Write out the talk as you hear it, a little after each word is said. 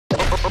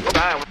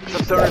Hi,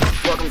 what's up,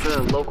 stoners? Welcome to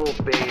the local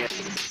band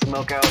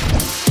Smokeout.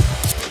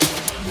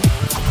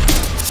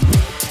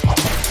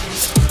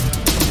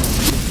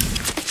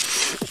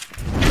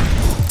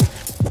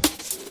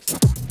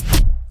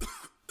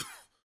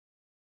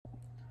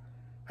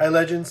 Hey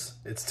legends,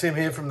 it's Tim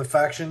here from The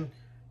Faction.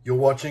 You're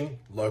watching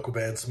Local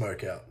Band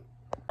Smokeout.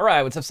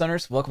 Alright, what's up,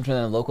 Stoners? Welcome to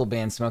the local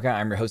band Smokeout.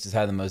 I'm your host, is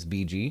How the Most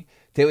BG.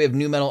 Today we have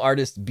new metal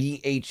artist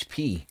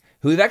BHP,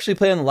 who we've actually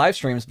played on the live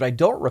streams, but I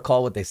don't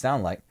recall what they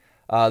sound like.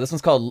 This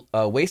one's called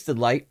Wasted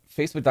Light,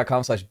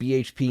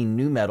 facebook.com/BHP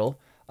New Metal.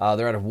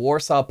 They're out of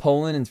Warsaw,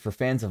 Poland, and it's for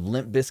fans of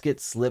Limp Bizkit,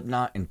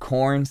 Slipknot, and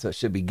Korn, so it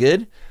should be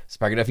good.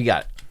 Spark it up if you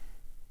got it.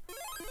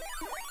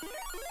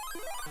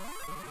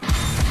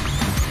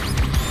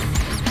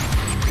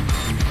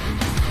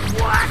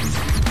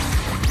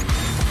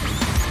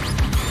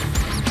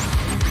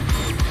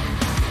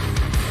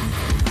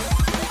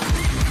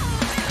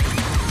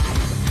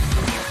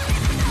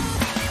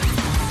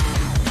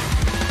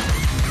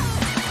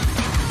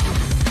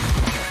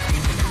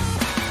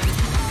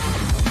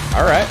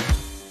 All right.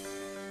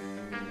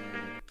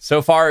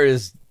 So far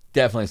is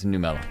definitely some new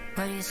metal.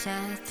 What you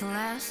said the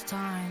last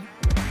time.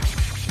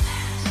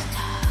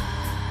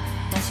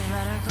 That you'd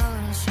rather go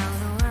and show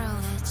the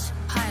world its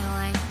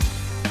highlight.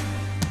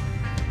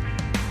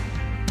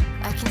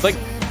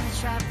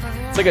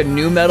 It's like a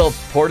new metal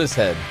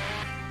Portishead.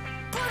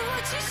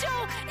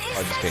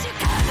 Oh, just kidding.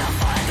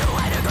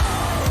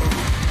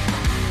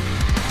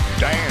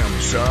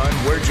 Damn, son,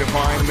 where'd you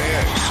find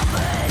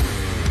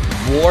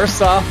this?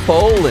 Warsaw,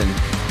 Poland.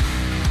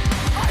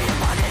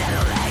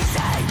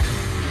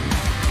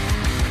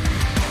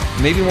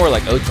 Maybe more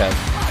like OTEP.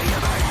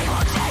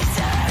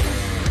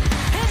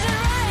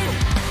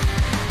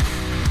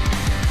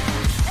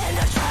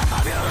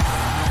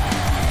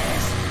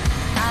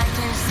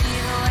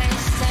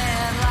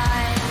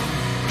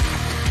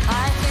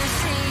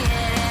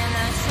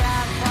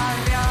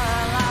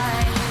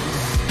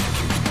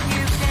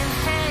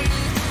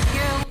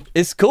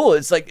 It's cool.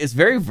 It's like, it's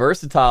very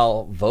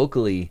versatile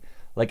vocally.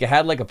 Like it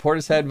had like a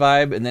Portishead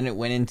vibe, and then it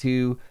went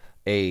into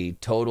a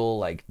total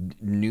like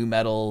new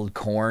metal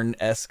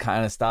Korn-esque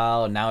kind of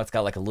style, and now it's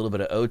got like a little bit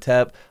of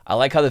OTEP. I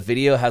like how the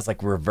video has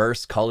like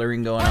reverse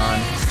coloring going on.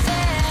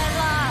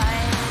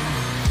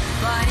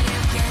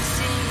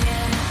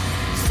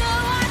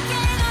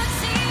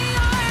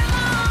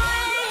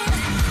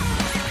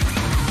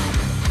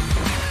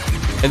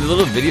 And the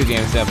little video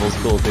game sample is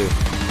cool too.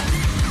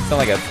 Sound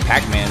like a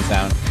Pac-Man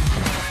sound.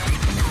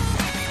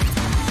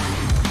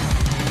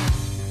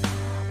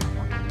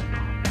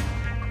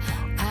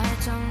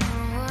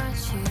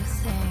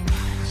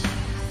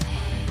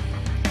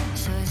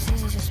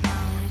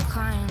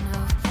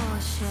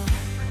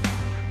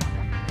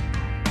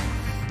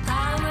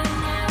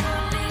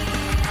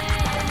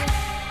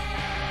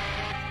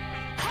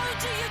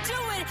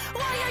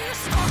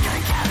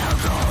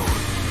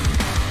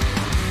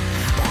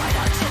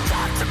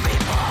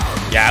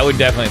 Yeah, I would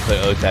definitely put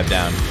OTEP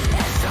down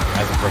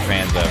as a for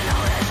fans though.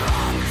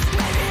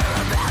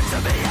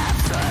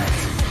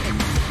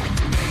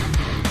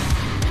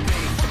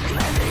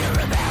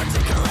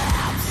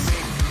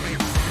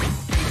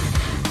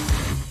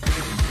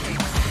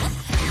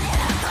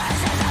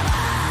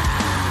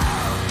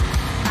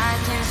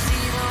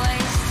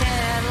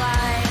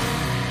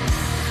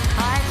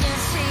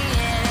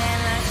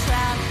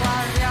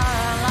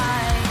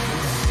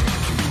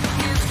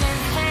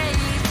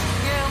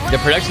 The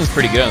production's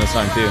pretty good on this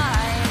song too.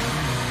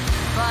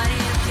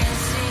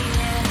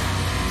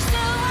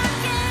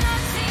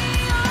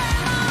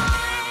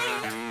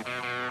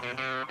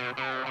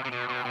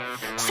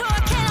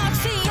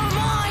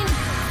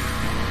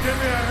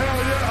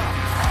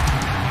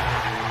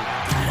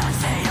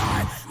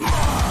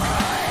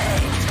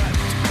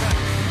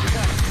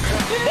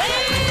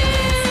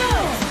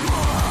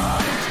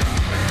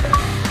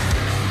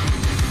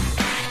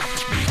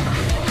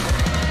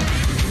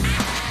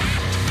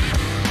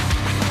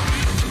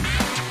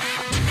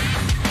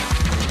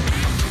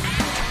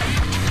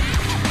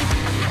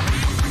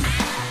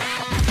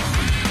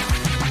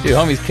 Dude,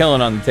 homie's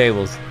killing on the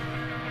tables.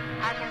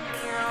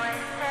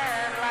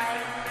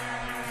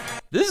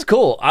 This is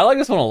cool. I like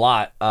this one a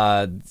lot.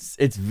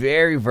 It's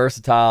very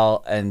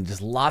versatile and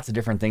just lots of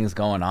different things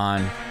going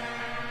on.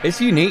 It's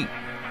unique.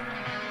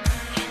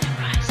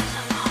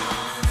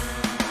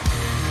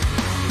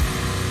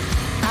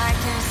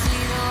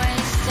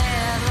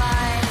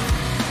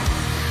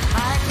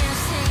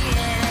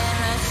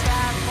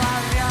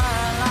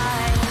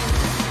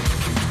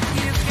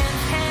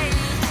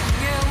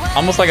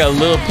 Almost like a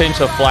little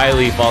pinch of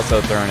Flyleaf also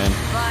thrown in.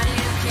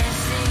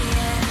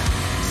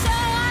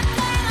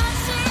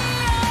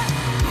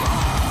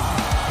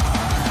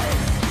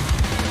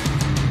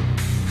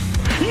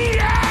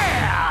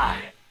 Yeah!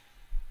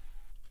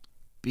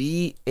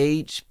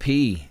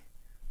 BHP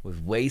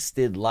with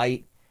Wasted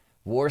Light.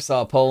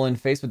 Warsaw,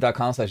 Poland,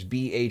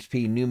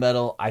 facebook.com/BHP New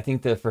Metal. I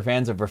think that for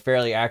fans of are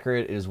fairly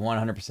accurate, it is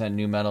 100%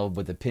 new metal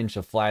with a pinch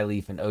of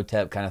Flyleaf and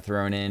OTEP kind of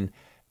thrown in.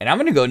 And I'm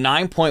going to go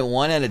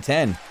 9.1 out of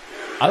 10.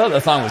 I thought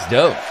that song was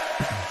dope.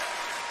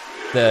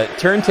 The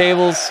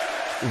turntables,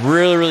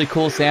 really, really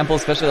cool sample,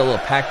 especially the little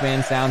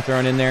Pac-Man sound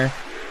thrown in there.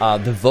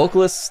 The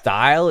vocalist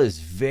style is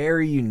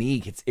very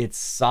unique. It's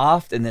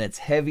soft, and then it's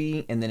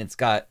heavy, and then it's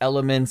got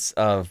elements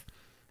of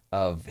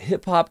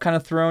hip hop kind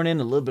of thrown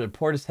in, a little bit of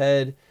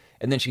Portishead,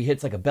 and then she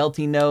hits like a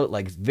belty note,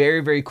 like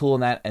very, very cool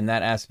in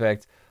that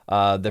aspect.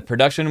 The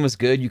production was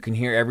good. You can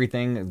hear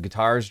everything,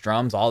 guitars,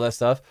 drums, all that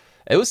stuff.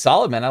 It was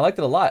solid, man. I liked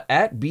it a lot.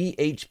 At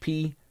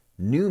BHP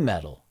New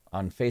Metal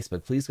on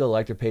Facebook. Please go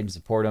like their page and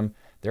support them.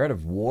 They're out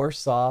of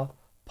Warsaw,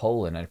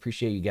 Poland. I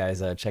appreciate you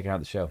guys checking out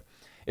the show.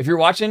 If you're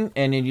watching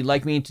and you'd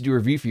like me to do a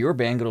review for your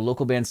band, go to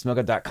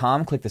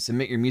localbandsmokeout.com, click the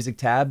Submit Your Music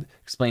tab,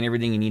 explain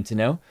everything you need to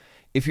know.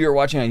 If you're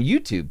watching on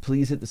YouTube,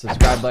 please hit the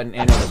subscribe button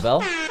and the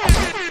bell,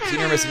 so you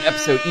never miss an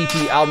episode, EP,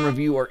 album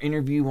review, or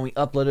interview when we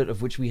upload it,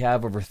 of which we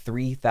have over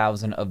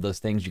 3,000 of those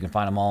things. You can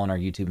find them all on our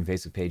YouTube and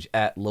Facebook page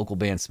at Local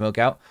Band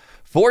Smokeout.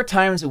 4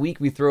 times a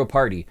week, we throw a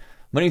party.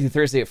 Monday through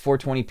Thursday at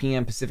 4:20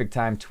 p.m. Pacific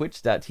Time,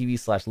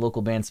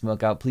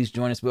 twitch.tv/localbandsmokeout. Please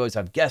join us. We always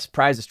have guests,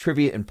 prizes,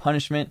 trivia, and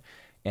punishment.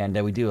 And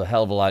we do a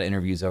hell of a lot of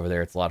interviews over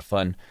there. It's a lot of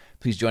fun.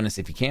 Please join us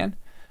if you can.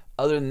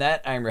 Other than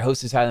that, I'm your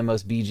host, Tyler the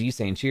Most BG,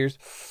 saying cheers.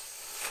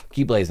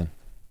 Keep blazing.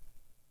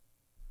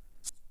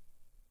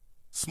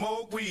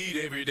 Smoke weed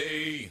every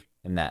day.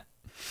 And that.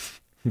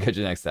 Catch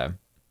you next time.